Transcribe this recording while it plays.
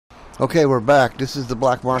Okay, we're back. This is the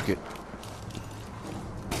black market.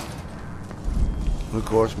 Of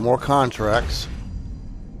course, more contracts.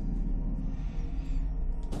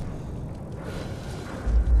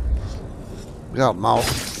 Got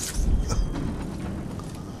mouse.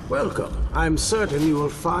 Welcome. I'm certain you will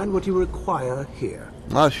find what you require here.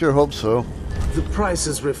 I sure hope so. The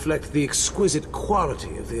prices reflect the exquisite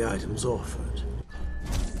quality of the items offered.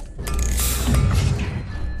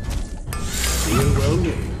 Feel well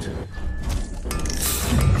made.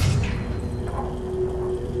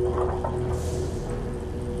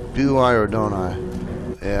 Do I or don't I?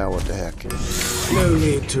 Yeah, what the heck. No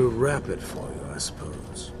need to wrap it for you, I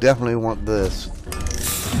suppose. Definitely want this.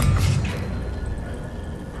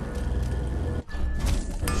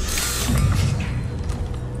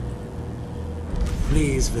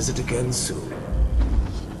 Please visit again soon.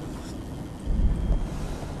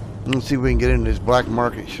 Let's see if we can get into this black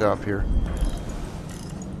market shop here.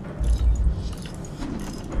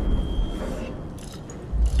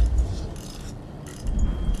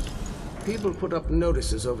 People put up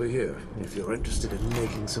notices over here if you're interested in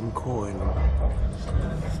making some coin.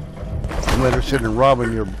 I'm interested in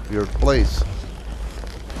robbing your place.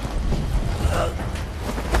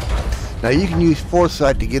 Now you can use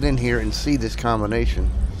foresight to get in here and see this combination.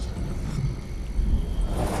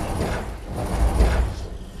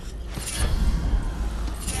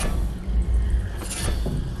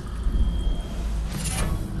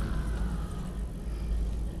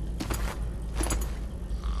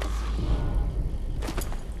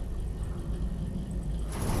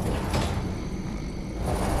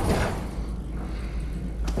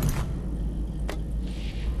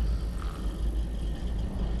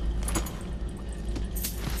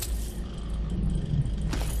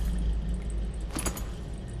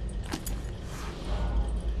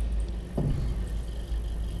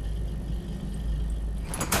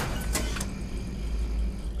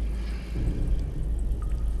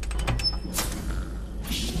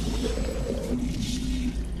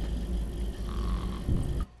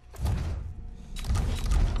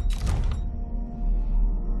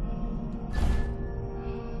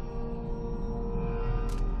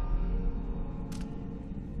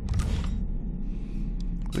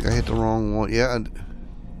 I think I hit the wrong one. Yeah.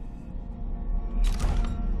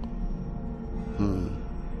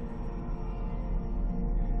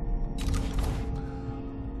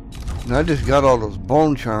 Now, I just got all those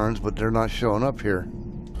bone charms, but they're not showing up here.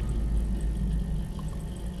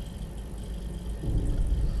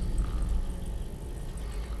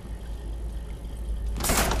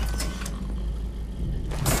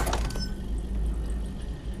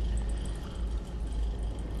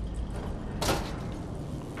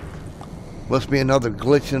 Must be another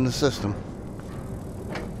glitch in the system.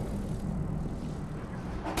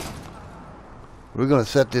 We're going to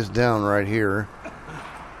set this down right here. I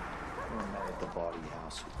met at the body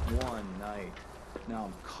house one night. Now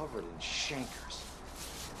I'm covered in chancres.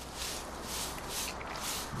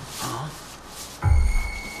 Huh?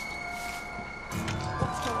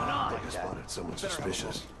 What's going on? I spotted someone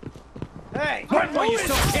suspicious. Hey! Run while you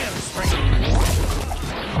still can, stranger!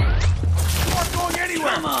 You aren't going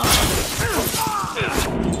anywhere! Come on!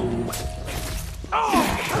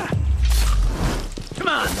 Oh! Come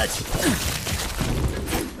on, let's...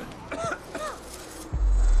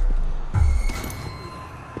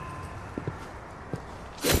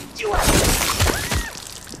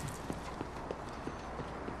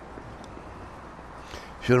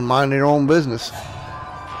 Should have minded their own business.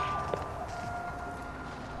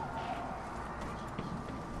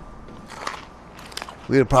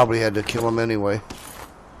 We'd have probably had to kill him anyway.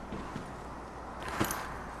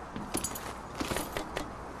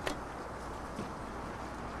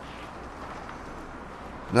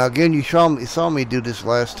 Now again, you saw me do this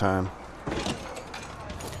last time.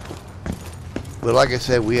 But like I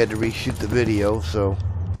said, we had to reshoot the video, so...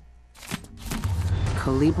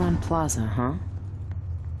 Calibron Plaza, huh?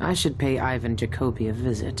 I should pay Ivan Jacoby a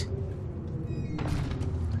visit.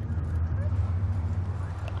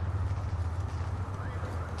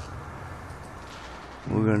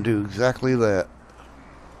 We're going to do exactly that.